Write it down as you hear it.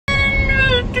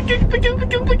Good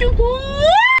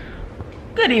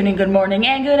evening, good morning,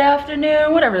 and good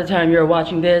afternoon, whatever the time you're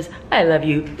watching this. I love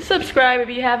you. Subscribe if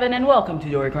you haven't, and welcome to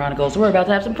Dori Chronicles. We're about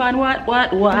to have some fun. What?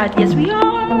 Yes, we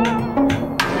are.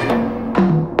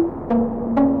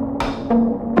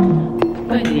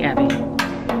 Going to the Abbey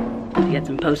to get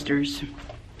some posters,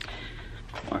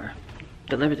 or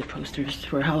deliver the posters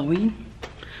for Halloween.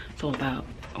 It's all about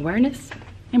awareness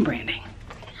and branding.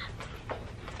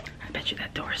 I bet you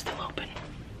that door is still open.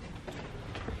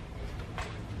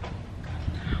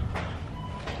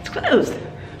 It's closed.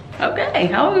 Okay,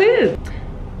 how are you?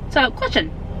 So,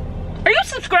 question. Are you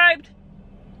subscribed?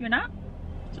 You're not?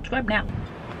 Subscribe now.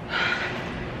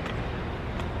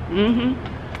 I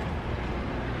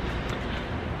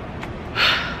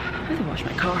have to wash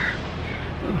my car.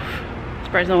 Oof.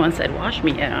 Surprised no one said wash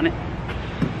me yet on it.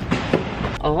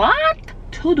 A lot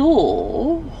to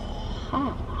do.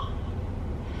 Huh.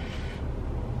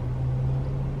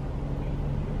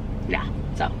 Yeah,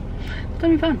 so it's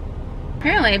gonna be fun.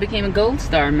 Apparently I became a gold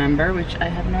star member, which I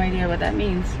have no idea what that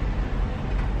means.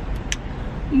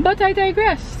 But I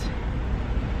digressed.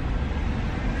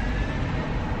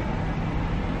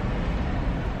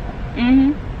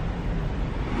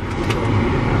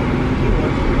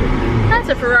 That's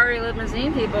a Ferrari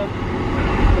Limousine, people.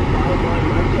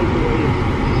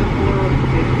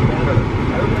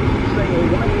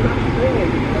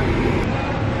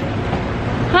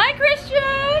 Hi,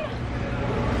 Christian!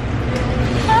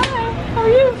 Hi, how are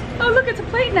you? Oh, look, it's a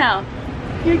plate now.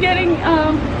 You're getting,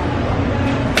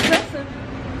 aggressive.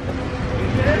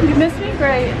 You miss me?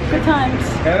 Great. Good times.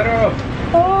 Pedro!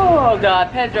 Oh,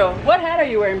 God, Pedro. What hat are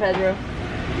you wearing, Pedro?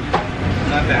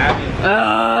 Not the Abbey.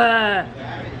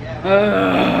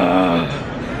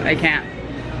 I can't.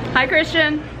 Hi,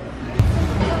 Christian.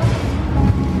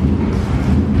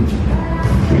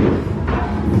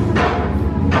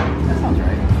 That sounds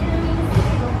right.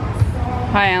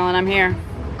 Hi, Alan. I'm here.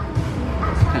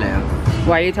 Hello.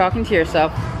 Why are you talking to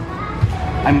yourself?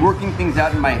 I'm working things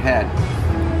out in my head.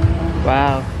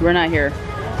 Wow, we're not here.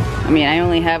 I mean, I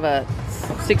only have a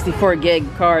 64 gig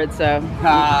card, so.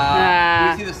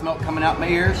 You see the smoke coming out my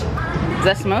ears? Is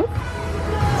that smoke?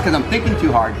 It's because I'm thinking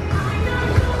too hard.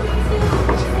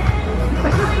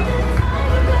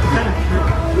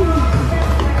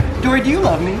 Dori, do you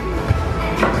love me?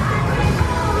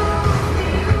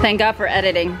 Thank God for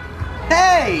editing.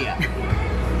 Hey!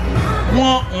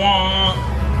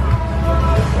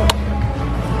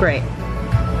 Great.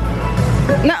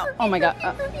 No! Oh my God.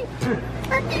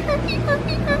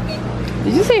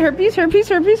 Did you say herpes? Herpes?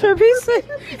 Herpes? Herpes?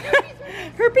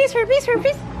 Herpes? Herpes?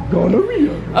 Herpes?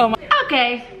 Gonorrhea. Oh my.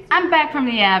 Okay, I'm back from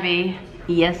the Abbey.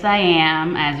 Yes, I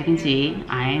am. As you can see,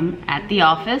 I'm at the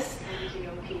office.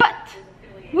 But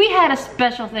we had a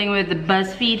special thing with the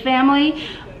Buzzfeed family.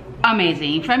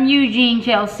 Amazing. From Eugene,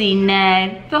 Chelsea,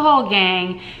 Ned, the whole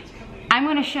gang. I'm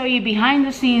going to show you behind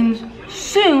the scenes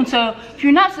soon, so if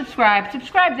you're not subscribed,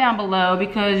 subscribe down below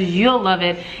because you'll love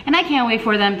it. And I can't wait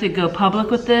for them to go public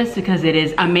with this because it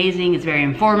is amazing. It's very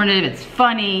informative. It's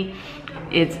funny.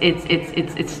 It's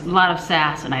a lot of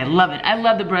sass, and I love it. I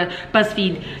love the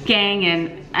BuzzFeed gang,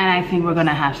 and I think we're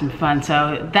gonna have some fun.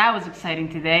 So that was exciting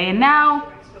today, and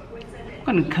now I'm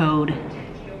gonna code.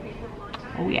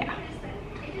 Oh yeah.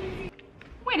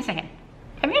 Wait a second.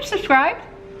 Have you subscribed?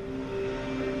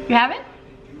 You haven't?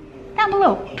 Down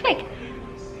below. Click. You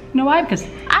know why? Because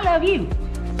I love you.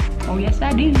 Oh yes,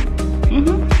 I do.